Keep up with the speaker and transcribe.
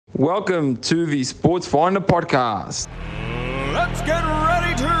Welcome to the Sports Finder podcast. Let's get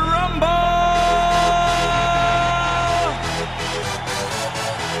ready to rumble!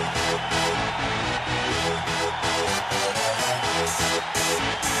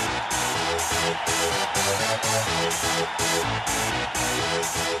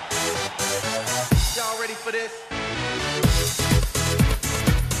 Y'all ready for this?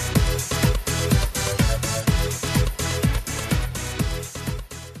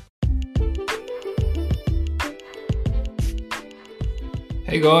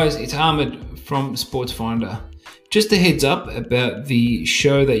 Hey guys, it's Ahmed from Sports Finder. Just a heads up about the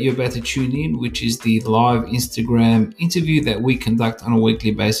show that you're about to tune in, which is the live Instagram interview that we conduct on a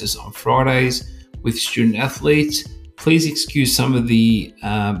weekly basis on Fridays with student athletes. Please excuse some of the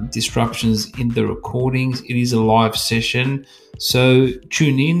disruptions in the recordings. It is a live session, so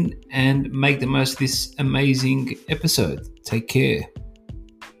tune in and make the most of this amazing episode. Take care.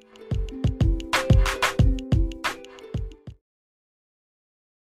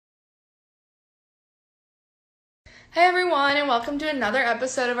 Hey everyone, and welcome to another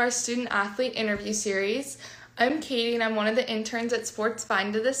episode of our student athlete interview series. I'm Katie, and I'm one of the interns at Sports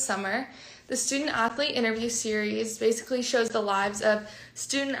Finder this summer. The student athlete interview series basically shows the lives of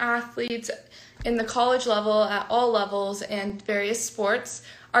student athletes in the college level at all levels and various sports.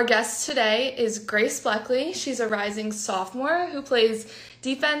 Our guest today is Grace Bleckley. She's a rising sophomore who plays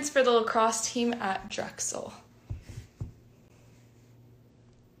defense for the lacrosse team at Drexel.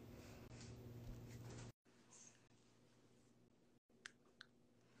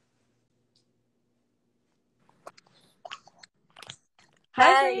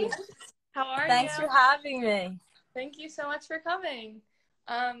 Hi, Hey, Grace. How are thanks you? for having me. Thank you so much for coming.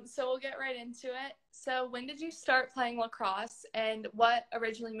 So we'll get right into it. So when did you start playing lacrosse, and what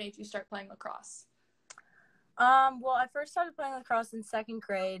originally made you start playing lacrosse? Well, I first started playing lacrosse in second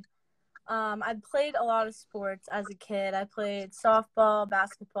grade. I played a lot of sports as a kid. I played softball,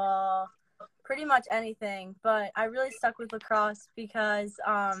 basketball, pretty much anything, but I really stuck with lacrosse because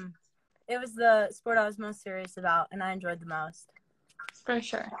it was the sport I was most serious about and I enjoyed the most. For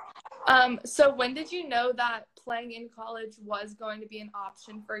sure. So when did you know that playing in college was going to be an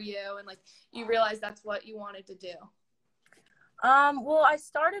option for you, and you realized that's what you wanted to do? Well, I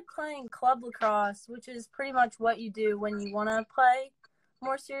started playing club lacrosse, which is pretty much what you do when you want to play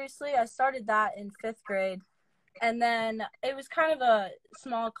more seriously. I started that in fifth grade, and then it was kind of a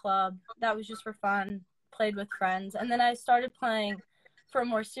small club that was just for fun, played with friends. And then I started playing for a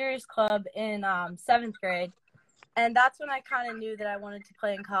more serious club in seventh grade, and that's when I kind of knew that I wanted to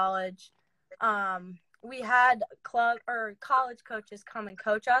play in college. We had club or college coaches come and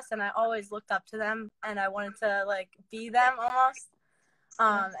coach us, and I always looked up to them, and I wanted to be them almost.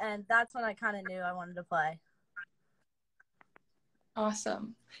 And that's when I kind of knew I wanted to play.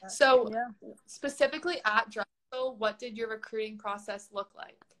 Awesome. So Yeah. specifically at Drexel, what did your recruiting process look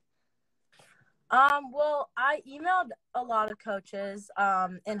like? Well, I emailed a lot of coaches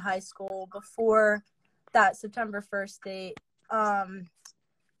in high school before that September 1st date.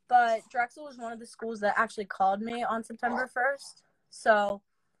 But Drexel was one of the schools that actually called me on September 1st. So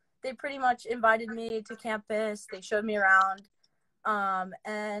they pretty much invited me to campus. They showed me around.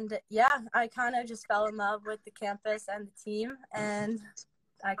 And yeah, I kind of just fell in love with the campus and the team, and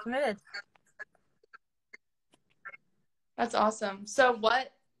I committed. That's awesome. So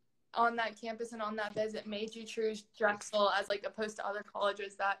what on that campus and on that visit made you choose Drexel as opposed to other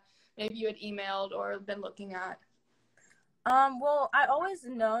colleges that maybe you had emailed or been looking at? Well, I always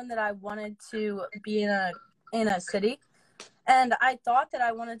known that I wanted to be in a city, and I thought that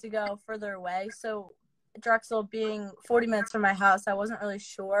I wanted to go further away. So Drexel being 40 minutes from my house, I wasn't really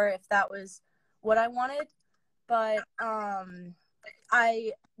sure if that was what I wanted. But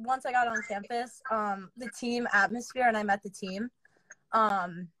once I got on campus, the team atmosphere, and I met the team.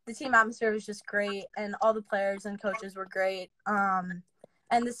 The team atmosphere was just great, and all the players and coaches were great.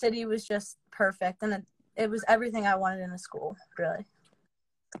 And the city was just perfect, and it was everything I wanted in a school, really.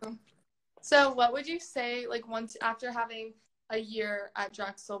 So what would you say, once after having a year at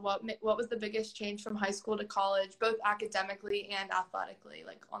Drexel, what was the biggest change from high school to college, both academically and athletically,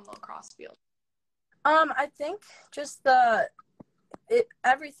 on the lacrosse field? I think just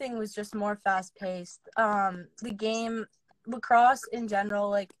everything was just more fast-paced. The game, lacrosse in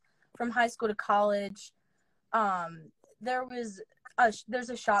general, from high school to college, there's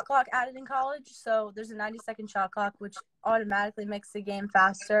a shot clock added in college, so there's a 90-second shot clock, which automatically makes the game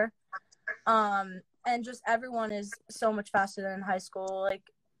faster. And just everyone is so much faster than in high school.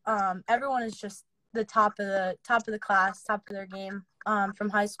 Everyone is just the top of the class, top of their game from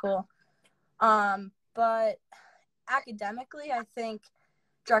high school. But academically, I think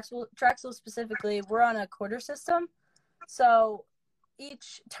Drexel specifically, we're on a quarter system. So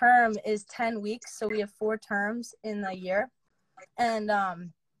each term is 10 weeks. So we have 4 terms in the year. And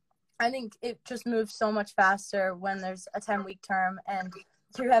I think it just moves so much faster when there's a 10-week term and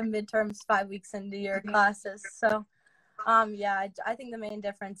you have midterms 5 weeks into your classes. So, yeah, I think the main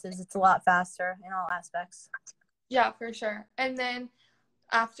difference is it's a lot faster in all aspects. Yeah, for sure. And then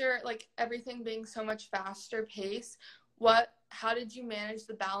after, like, everything being so much faster pace, how did you manage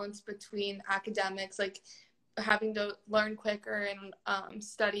the balance between academics, like having to learn quicker and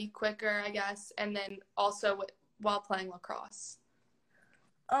study quicker, I guess, and then also while playing lacrosse?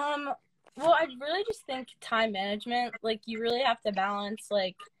 Well, I really just think time management, like you really have to balance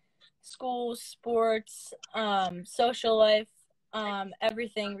like school, sports, social life,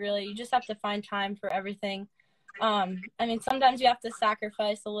 everything really. You just have to find time for everything. I mean, sometimes you have to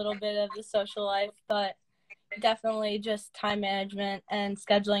sacrifice a little bit of the social life, but definitely just time management and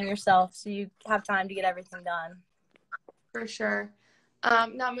scheduling yourself so you have time to get everything done. For sure.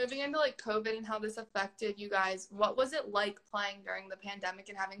 Now moving into like COVID and how this affected you guys, what was it like playing during the pandemic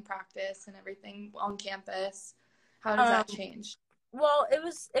and having practice and everything on campus? How does that change? Well, it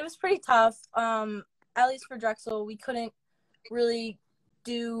was pretty tough. At least for Drexel, we couldn't really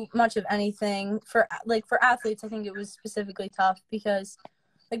do much of anything. For athletes, I think it was specifically tough because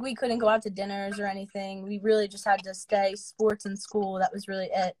like we couldn't go out to dinners or anything. We really just had to stay sports and school. That was really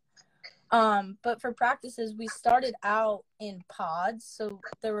it. But for practices, we started out in pods. So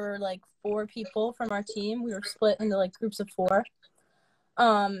there were like 4 people from our team. We were split into like groups of 4.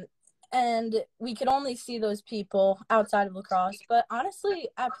 And we could only see those people outside of lacrosse. But honestly,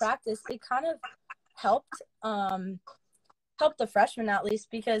 at practice, it kind of helped the freshmen at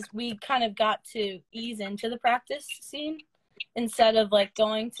least because we kind of got to ease into the practice scene instead of like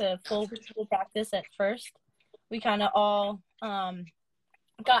going to full practice at first. We kind of all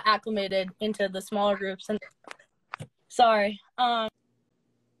got acclimated into the smaller groups and kind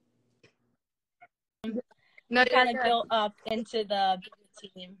of built up into the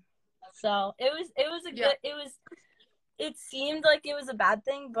team. So it seemed like it was a bad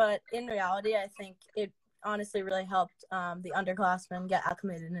thing, but in reality, I think it honestly really helped the underclassmen get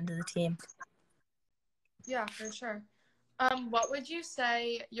acclimated into the team. Yeah, for sure. What would you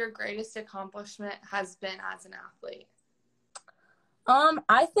say your greatest accomplishment has been as an athlete?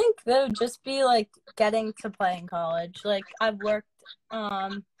 I think that would just be like getting to play in college. Like I've worked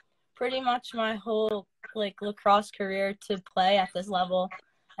pretty much my whole like lacrosse career to play at this level,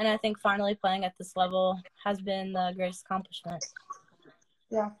 and I think finally playing at this level has been the greatest accomplishment.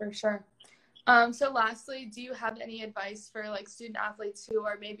 Yeah, for sure. So lastly, do you have any advice for like student athletes who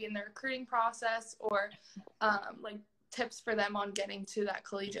are maybe in the recruiting process or like tips for them on getting to that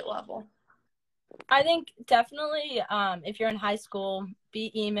collegiate level? I think definitely if you're in high school,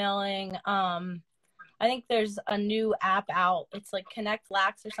 be emailing. I think there's a new app out. It's like Connect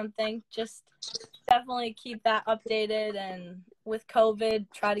Lax or something. Just definitely keep that updated. And with COVID,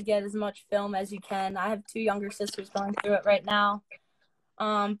 try to get as much film as you can. I have 2 younger sisters going through it right now.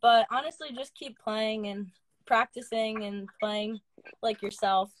 But honestly, just keep playing and practicing and playing like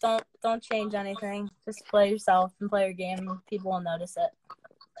yourself. Don't change anything. Just play yourself and play your game. And people will notice it.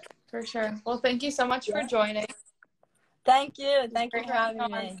 For sure. Well, thank you so much for joining. Thank you. Thank you for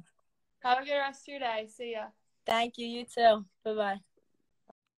having me. Have a good rest of your day. See ya. Thank you. You too. Bye-bye.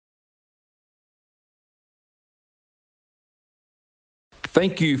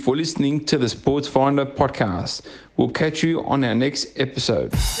 Thank you for listening to the Sports Finder podcast. We'll catch you on our next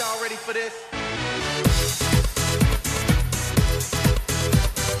episode. Y'all ready for this?